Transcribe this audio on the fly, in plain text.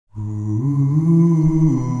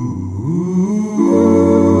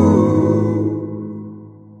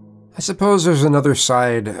suppose there's another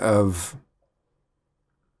side of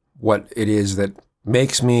what it is that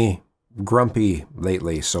makes me grumpy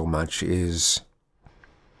lately so much is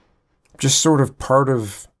just sort of part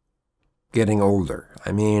of getting older.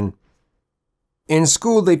 I mean, in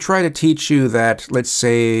school they try to teach you that, let's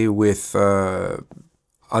say with a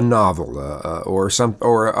novel or a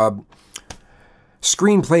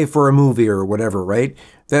screenplay for a movie or whatever, right?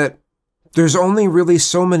 That there's only really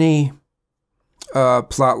so many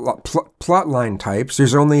plot line types.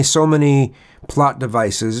 There's only so many plot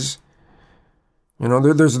devices. You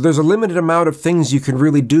know, there's a limited amount of things you can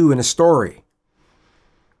really do in a story.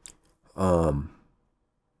 You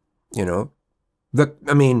know,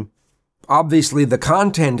 obviously the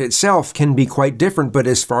content itself can be quite different, but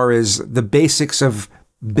as far as the basics of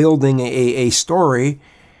building a story,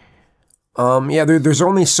 there's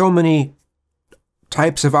only so many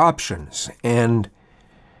types of options, and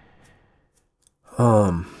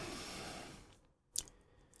but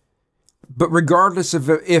regardless of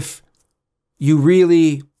if you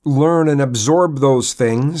really learn and absorb those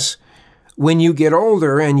things, when you get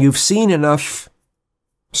older and you've seen enough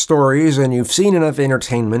stories and you've seen enough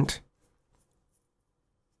entertainment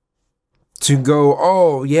to go,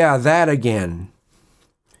 oh yeah, that again.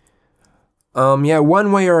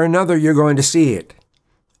 One way or another you're going to see it.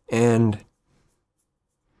 And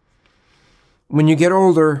when you get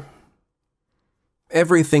older,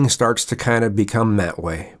 everything starts to kind of become that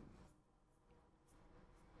way.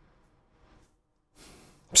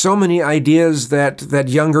 So many ideas that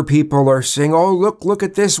younger people are saying, oh, look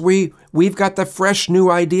at this, we've got the fresh new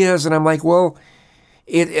ideas. And I'm like, well,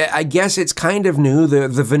 I guess it's kind of new.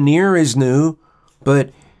 The veneer is new,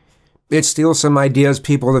 but it's still some ideas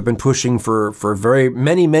people have been pushing for very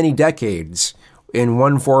many decades in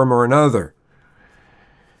one form or another.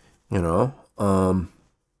 You know?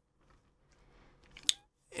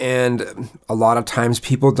 And a lot of times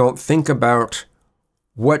people don't think about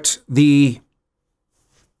what the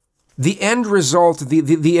end result,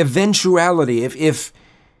 the eventuality, if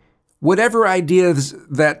whatever ideas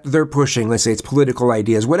that they're pushing, let's say it's political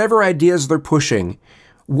ideas, whatever ideas they're pushing,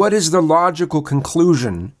 what is the logical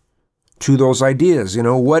conclusion to those ideas? You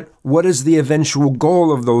know, what is the eventual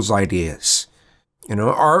goal of those ideas? You know,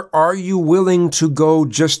 are you willing to go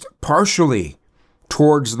just partially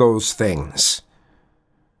towards those things?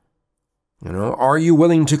 You know, are you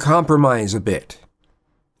willing to compromise a bit?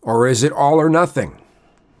 Or is it all or nothing?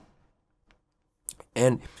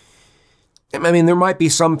 And, I mean, there might be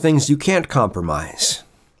some things you can't compromise,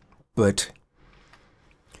 but,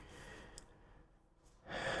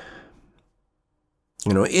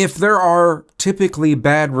 you know, if there are typically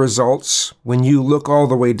bad results when you look all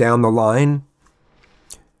the way down the line,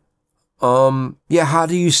 how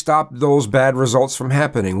do you stop those bad results from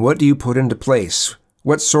happening? What do you put into place?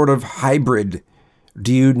 What sort of hybrid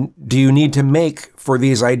do you need to make for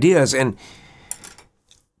these ideas?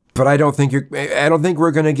 But I don't think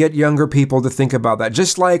we're going to get younger people to think about that.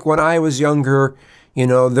 Just like when I was younger, you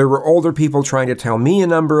know, there were older people trying to tell me a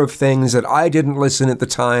number of things that I didn't listen at the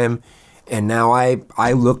time, and now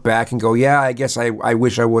I look back and go, yeah, I guess I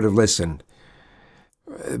wish I would have listened.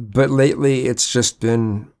 But lately, it's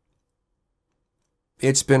been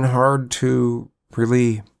hard to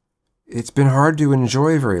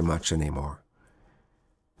enjoy very much anymore,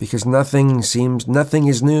 because nothing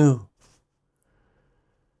is new.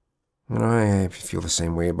 You know, I feel the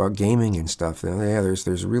same way about gaming and stuff. Yeah,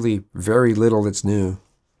 there's really very little that's new.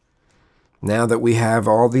 Now that we have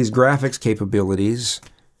all these graphics capabilities,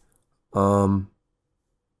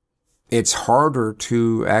 it's harder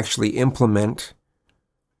to actually implement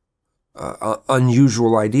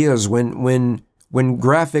unusual ideas when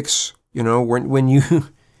graphics, you know,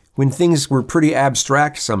 when things were pretty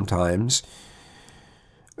abstract sometimes.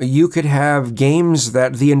 You could have games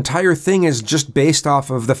that the entire thing is just based off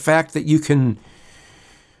of the fact that you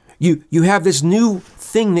have this new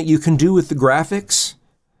thing that you can do with the graphics.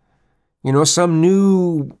 You know, some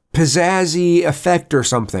new pizzazzy effect or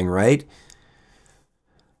something, right?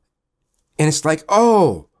 And it's like,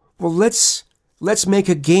 oh, well, let's make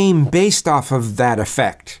a game based off of that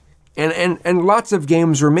effect. And lots of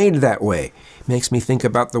games were made that way. It makes me think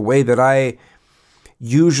about the way that I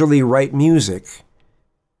usually write music.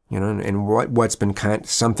 You know, and what's been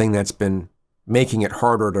something that's been making it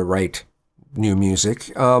harder to write new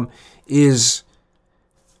music is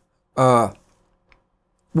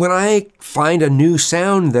when I find a new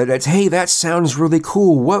sound that sounds really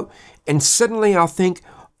cool. And suddenly I'll think,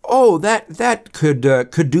 oh, that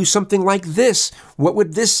could do something like this. What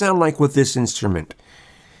would this sound like with this instrument?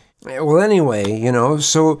 Well, anyway, you know,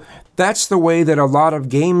 so that's the way that a lot of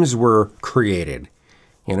games were created.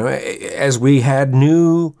 You know, as we had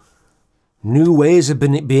new ways of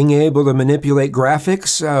being able to manipulate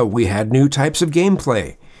graphics, we had new types of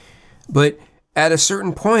gameplay. But at a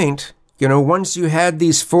certain point, you know, once you had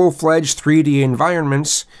these full-fledged 3D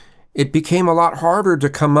environments, it became a lot harder to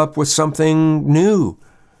come up with something new,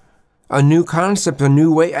 a new concept, a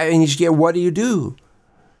new way. And what do you do?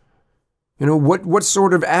 You know, what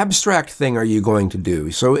sort of abstract thing are you going to do?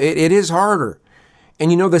 So it is harder.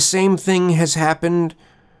 And, you know, the same thing has happened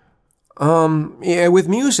with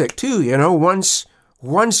music, too. You know, once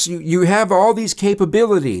you have all these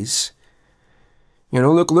capabilities, you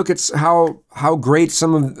know, look at how great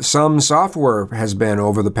some software has been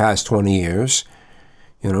over the past 20 years.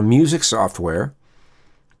 You know, music software.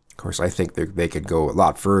 Of course, I think they could go a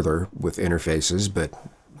lot further with interfaces,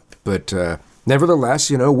 but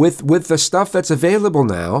nevertheless, you know, with the stuff that's available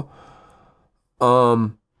now,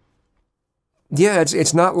 yeah,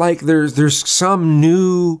 it's not like there's some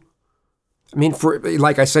new. I mean, for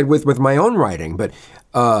like I said with my own writing, but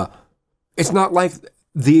it's not like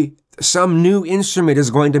some new instrument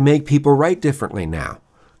is going to make people write differently now.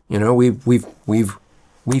 You know,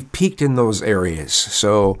 we've peaked in those areas,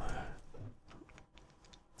 so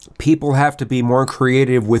people have to be more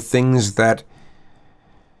creative with things that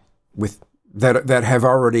have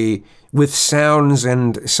already, with sounds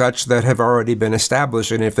and such that have already been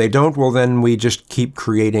established. And if they don't, well, then we just keep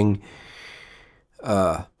creating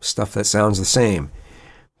stuff that sounds the same.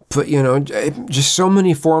 But, you know, just so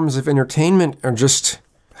many forms of entertainment are just,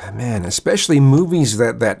 man, especially movies,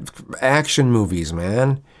 that action movies,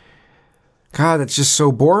 man. God, it's just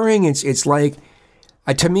so boring. It's like,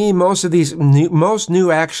 to me, most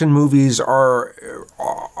new action movies are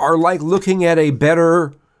like looking at a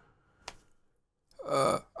better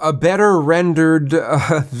rendered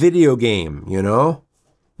video game, you know?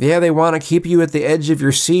 Yeah, they want to keep you at the edge of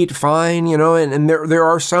your seat, fine, you know, and there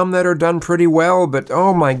are some that are done pretty well, but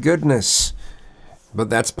oh my goodness. But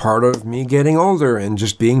that's part of me getting older and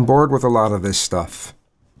just being bored with a lot of this stuff.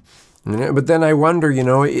 You know, but then I wonder, you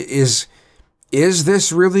know, is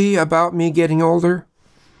this really about me getting older?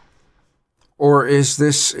 Or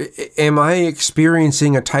am I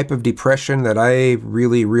experiencing a type of depression that I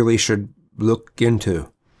really, really should look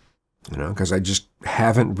into? You know, because I just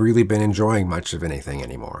haven't really been enjoying much of anything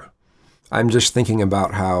anymore. I'm just thinking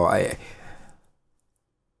about how I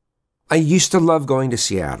used to love going to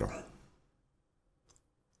Seattle.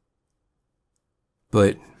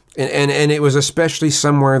 But and it was especially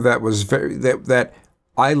somewhere that was that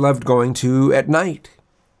I loved going to at night.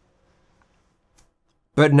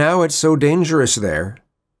 But now it's so dangerous there.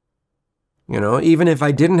 You know, even if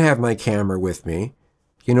I didn't have my camera with me,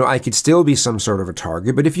 you know, I could still be some sort of a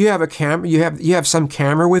target. But if you have a camera, you have some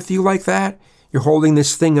camera with you like that, you're holding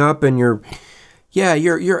this thing up and you're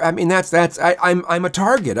I mean, I'm a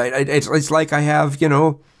target. It's like I have, you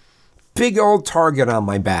know, big old target on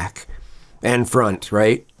my back and front,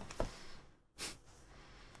 right?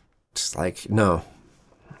 It's like, no,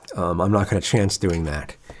 I'm not going to chance doing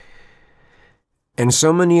that. And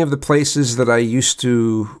so many of the places that I used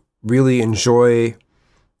to really enjoy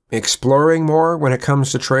exploring more when it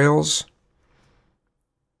comes to trails,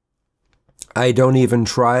 I don't even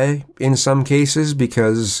try in some cases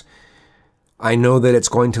because I know that it's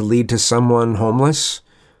going to lead to someone homeless,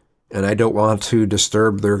 and I don't want to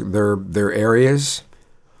disturb their areas.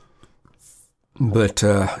 But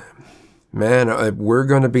man, we're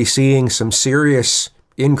going to be seeing some serious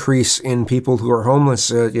increase in people who are homeless.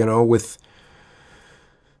 You know, with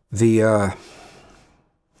the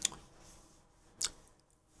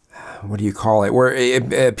what do you call it?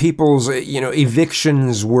 Where people's, you know,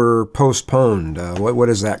 evictions were postponed. What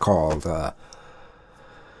is that called?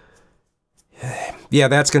 Yeah,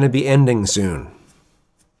 that's going to be ending soon.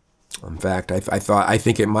 In fact, I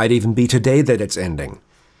think it might even be today that it's ending.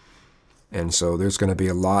 And so there's going to be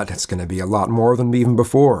a lot. It's going to be a lot more than even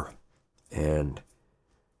before. And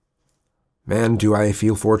man, do I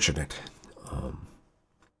feel fortunate.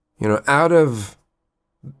 You know, out of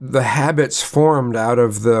the habits formed out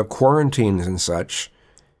of the quarantines and such,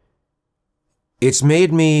 it's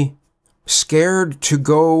made me scared to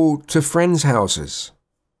go to friends' houses.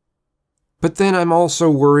 But then I'm also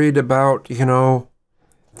worried about, you know,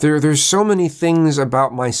 there's so many things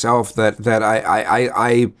about myself that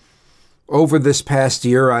I over this past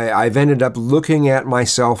year, I've ended up looking at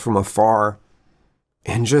myself from afar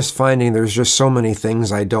and just finding there's just so many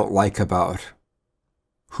things I don't like about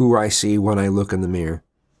who I see when I look in the mirror.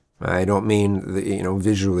 I don't mean, you know,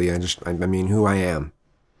 visually, I mean who I am,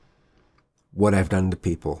 what I've done to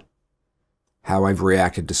people, how I've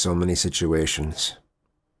reacted to so many situations.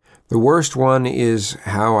 The worst one is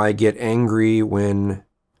how I get angry when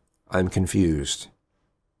I'm confused.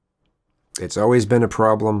 It's always been a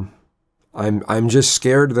problem. I'm just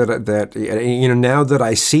scared that you know, now that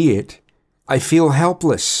I see it, I feel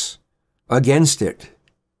helpless against it.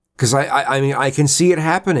 Because I mean, I can see it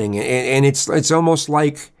happening, and it's almost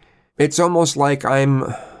like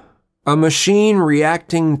I'm a machine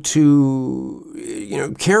reacting to, you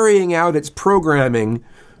know, carrying out its programming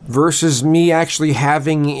versus me actually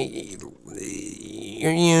having, you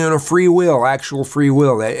know, free will, actual free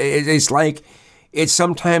will. It's like, it's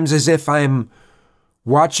sometimes as if I'm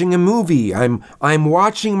watching a movie. I'm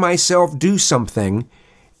watching myself do something,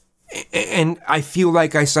 and I feel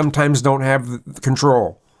like I sometimes don't have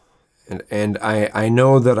control. And I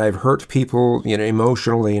know that I've hurt people, you know,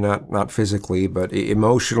 emotionally, not physically, but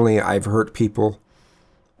emotionally I've hurt people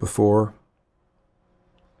before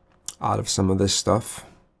out of some of this stuff.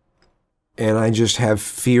 And I just have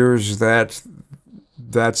fears that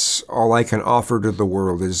that's all I can offer to the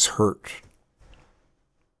world is hurt,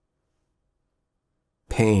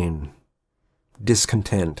 pain,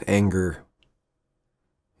 discontent, anger.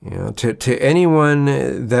 You know, to anyone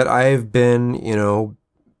that I've been, you know,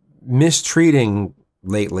 mistreating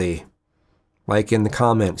lately, like in the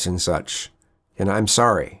comments and such, and I'm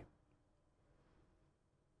sorry.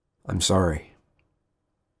 I'm sorry.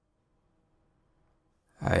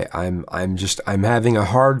 I'm having a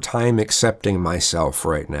hard time accepting myself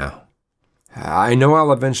right now. I know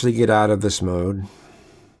I'll eventually get out of this mode,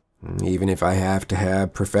 even if I have to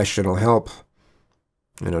have professional help,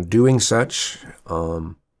 you know, doing such.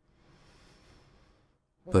 But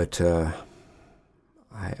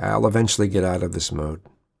I'll eventually get out of this mode.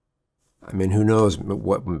 I mean, who knows?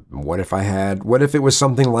 What if it was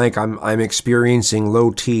something like I'm experiencing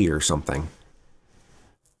low T or something?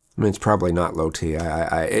 I mean, it's probably not low T.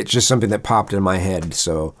 It's just something that popped in my head.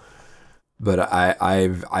 So, but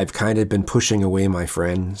I've kind of been pushing away my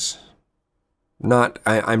friends.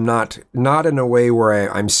 I'm not in a way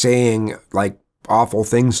where I'm saying like awful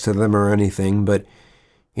things to them or anything, but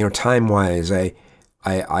you know, time-wise,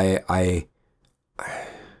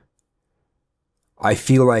 I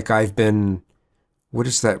feel like I've been, what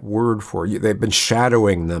is that word for? They've been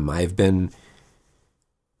shadowing them. I've been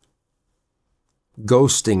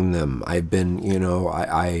ghosting them. I've been, you know,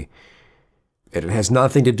 it has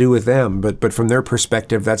nothing to do with them, but from their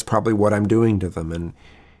perspective, that's probably what I'm doing to them. And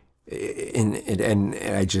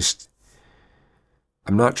I just,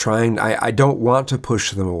 I'm not trying, I don't want to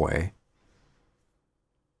push them away.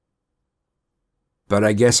 But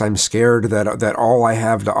I guess I'm scared that all I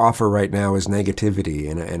have to offer right now is negativity,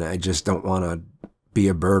 and I just don't want to be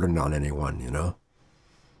a burden on anyone, you know?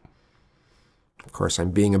 Of course,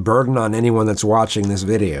 I'm being a burden on anyone that's watching this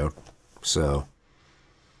video, so.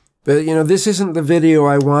 But, you know, this isn't the video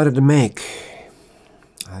I wanted to make.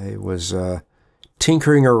 I was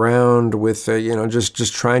tinkering around with, you know,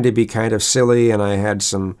 just trying to be kind of silly, and I had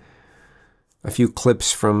a few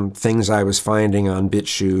clips from things I was finding on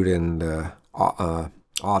BitChute and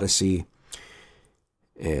Odyssey,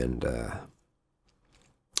 and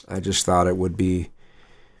I just thought it would be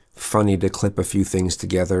funny to clip a few things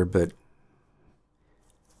together, but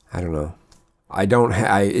I don't know.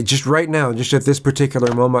 Just right now, just at this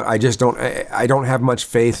particular moment, I don't have much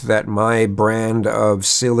faith that my brand of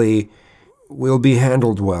silly will be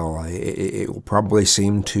handled well. It will probably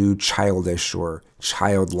seem too childish or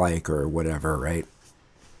childlike or whatever, right?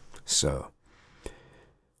 So.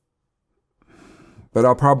 But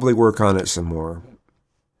I'll probably work on it some more.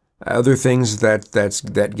 Other things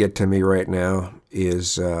that get to me right now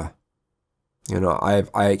is, you know, I've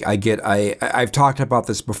talked about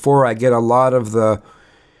this before. I get a lot of the,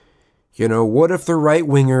 you know, what if the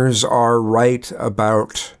right-wingers are right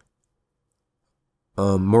about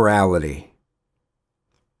morality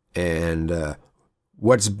and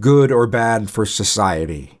what's good or bad for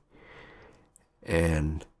society,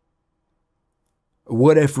 and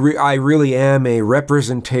what if I really am a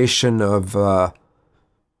representation of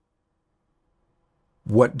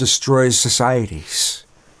what destroys societies?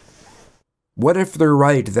 What if they're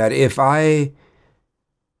right that if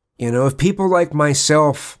if people like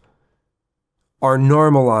myself are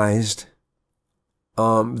normalized,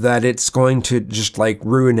 that it's going to just like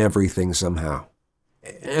ruin everything somehow?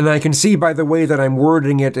 And I can see by the way that I'm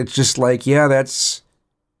wording it, it's just like, yeah, that's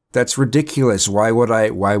ridiculous. Why would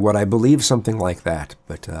I believe something like that?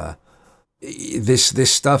 But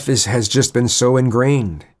this stuff has just been so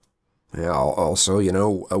ingrained. Also, you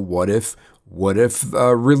know, what if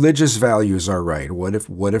religious values are right?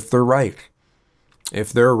 What if they're right?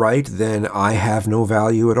 If they're right, then I have no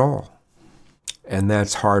value at all, and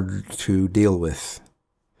that's hard to deal with.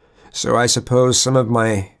 So I suppose some of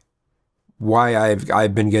my why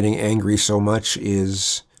I've been getting angry so much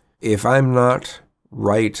is if I'm not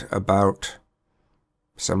right about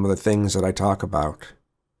some of the things that I talk about,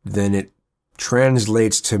 then it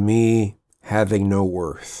translates to me having no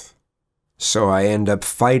worth. So I end up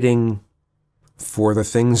fighting for the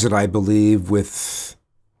things that I believe with,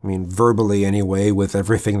 verbally anyway, with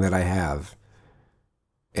everything that I have.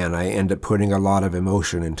 And I end up putting a lot of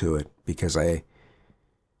emotion into it because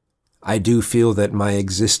I do feel that my very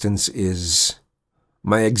existence is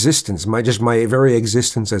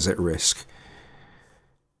at risk.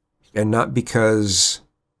 And not because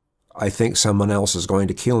I think someone else is going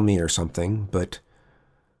to kill me or something, but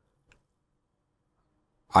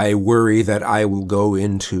I worry that I will go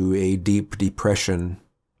into a deep depression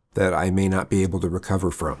that I may not be able to recover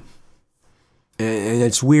from. And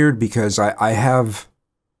it's weird because I have,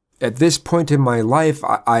 at this point in my life,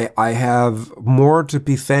 I have more to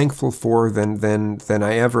be thankful for than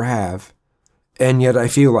I ever have. And yet I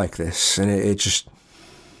feel like this, and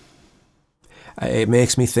it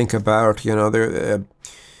makes me think about, there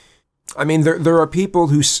are people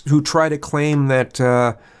who try to claim that,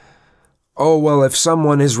 if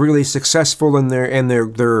someone is really successful and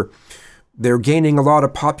they're gaining a lot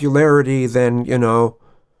of popularity, then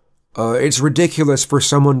it's ridiculous for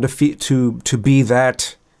someone to be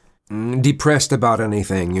that depressed about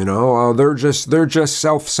anything. They're just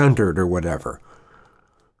self-centered or whatever.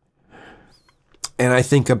 And I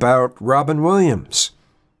think about Robin Williams.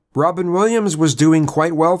 Robin Williams was doing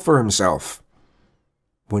quite well for himself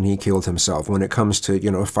when he killed himself, when it comes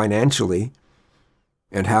to, financially,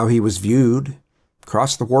 and how he was viewed,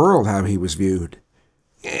 across the world, how he was viewed.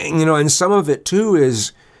 And some of it, too,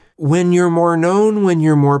 is when you're more known, when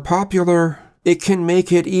you're more popular, it can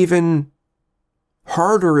make it even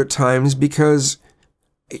harder at times because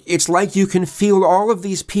it's like you can feel all of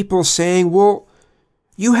these people saying, well,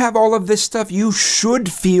 you have all of this stuff. You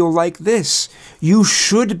should feel like this. You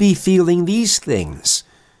should be feeling these things.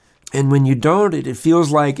 And when you don't, it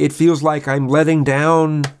feels like I'm letting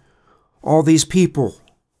down all these people.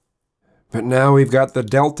 But now we've got the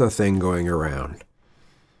Delta thing going around.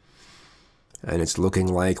 And it's looking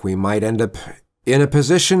like we might end up in a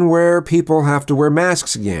position where people have to wear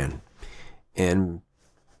masks again. And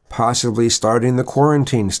possibly starting the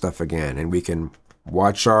quarantine stuff again. And we can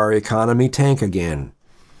watch our economy tank again.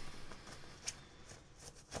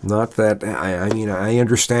 Not that, I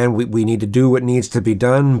understand we need to do what needs to be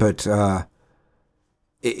done, but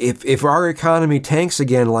if our economy tanks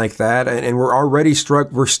again like that, and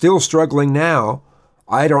we're still struggling now,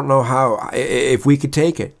 I don't know if we could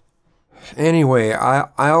take it. Anyway,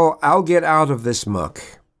 I'll get out of this muck.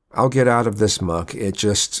 I'll get out of this muck. It's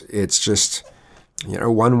just,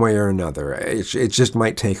 one way or another. It just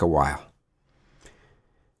might take a while.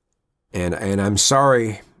 And I'm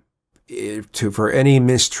sorry for any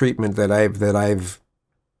mistreatment that I've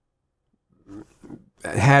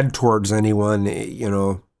had towards anyone,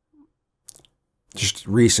 just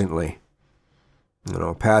recently,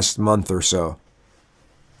 past month or so.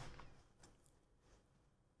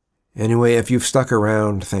 Anyway, if you've stuck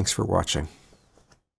around, thanks for watching.